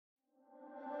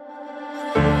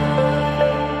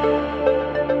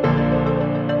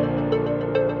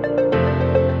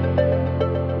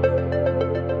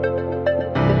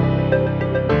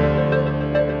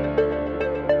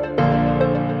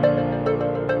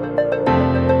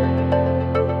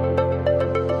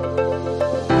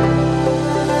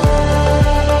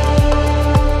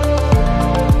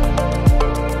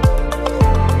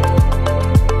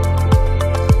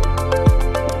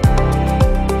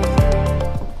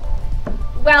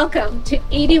Welcome to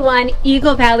 81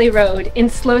 Eagle Valley Road in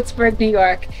Sloatsburg, New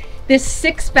York. This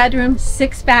 6-bedroom,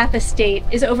 6-bath estate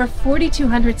is over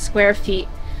 4,200 square feet.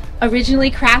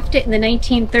 Originally crafted in the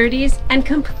 1930s and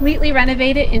completely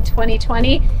renovated in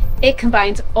 2020, it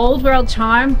combines old world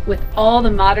charm with all the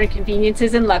modern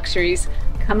conveniences and luxuries.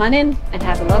 Come on in and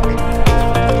have a look.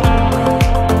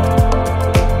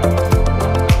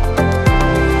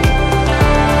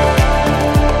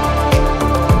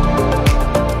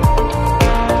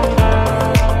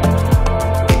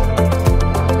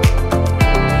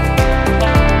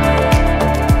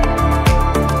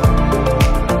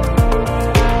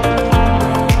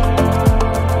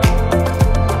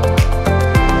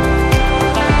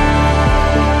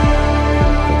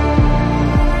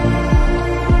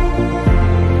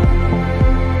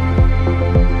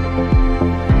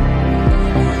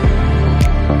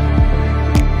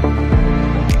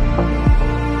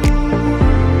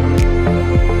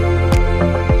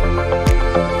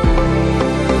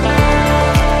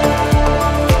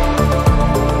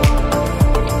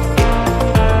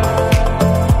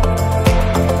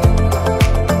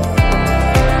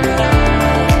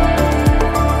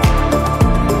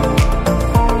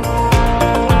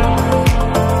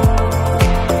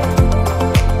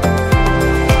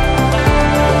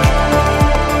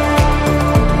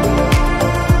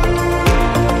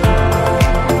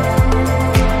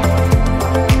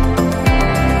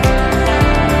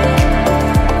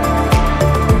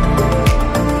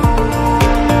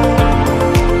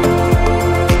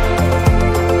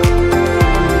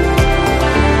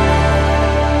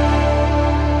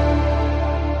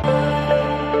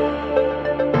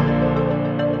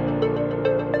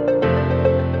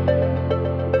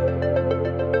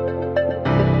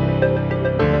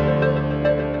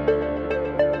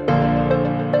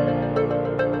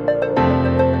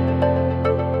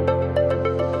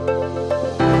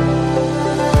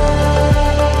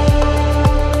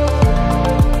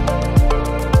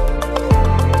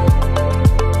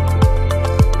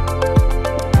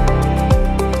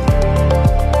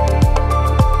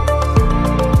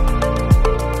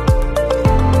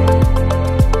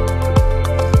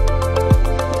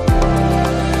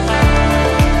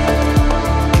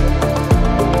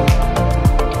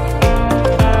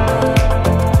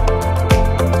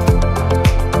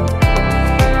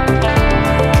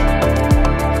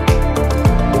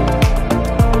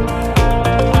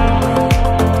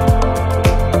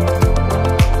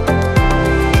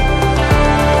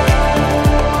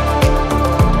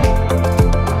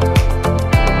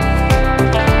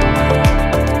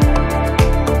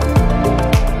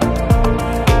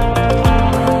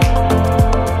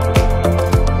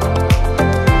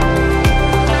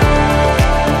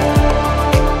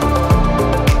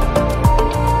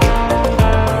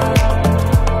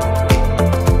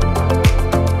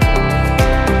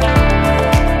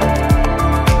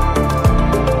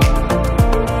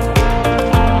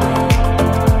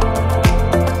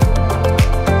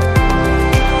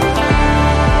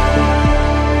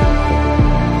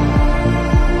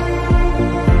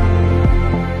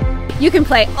 You can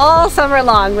play all summer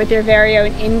long with your very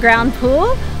own in-ground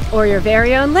pool or your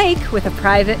very own lake with a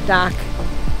private dock.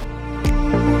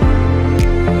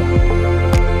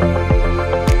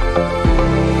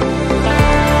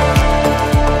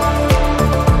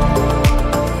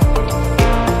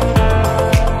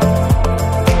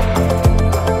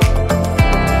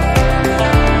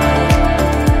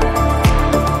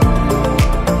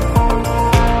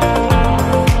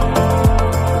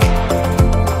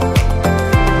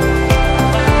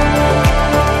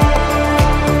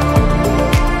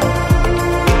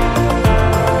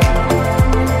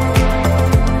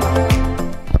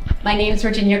 My name is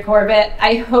Virginia Corbett.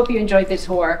 I hope you enjoyed the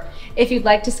tour. If you'd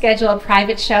like to schedule a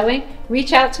private showing,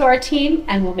 reach out to our team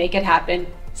and we'll make it happen.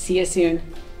 See you soon.